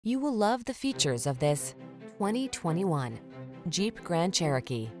You will love the features of this 2021 Jeep Grand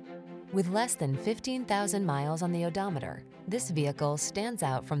Cherokee. With less than 15,000 miles on the odometer, this vehicle stands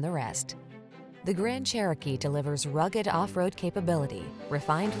out from the rest. The Grand Cherokee delivers rugged off-road capability,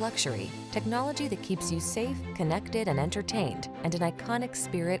 refined luxury, technology that keeps you safe, connected, and entertained, and an iconic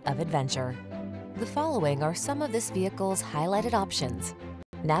spirit of adventure. The following are some of this vehicle's highlighted options: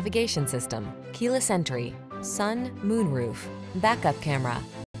 navigation system, keyless entry, sun, moonroof, backup camera,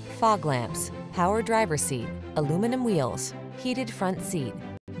 fog lamps, power driver's seat, aluminum wheels, heated front seat,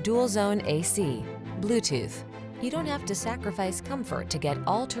 dual zone AC, Bluetooth. You don't have to sacrifice comfort to get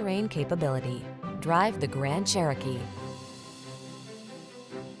all-terrain capability. Drive the Grand Cherokee.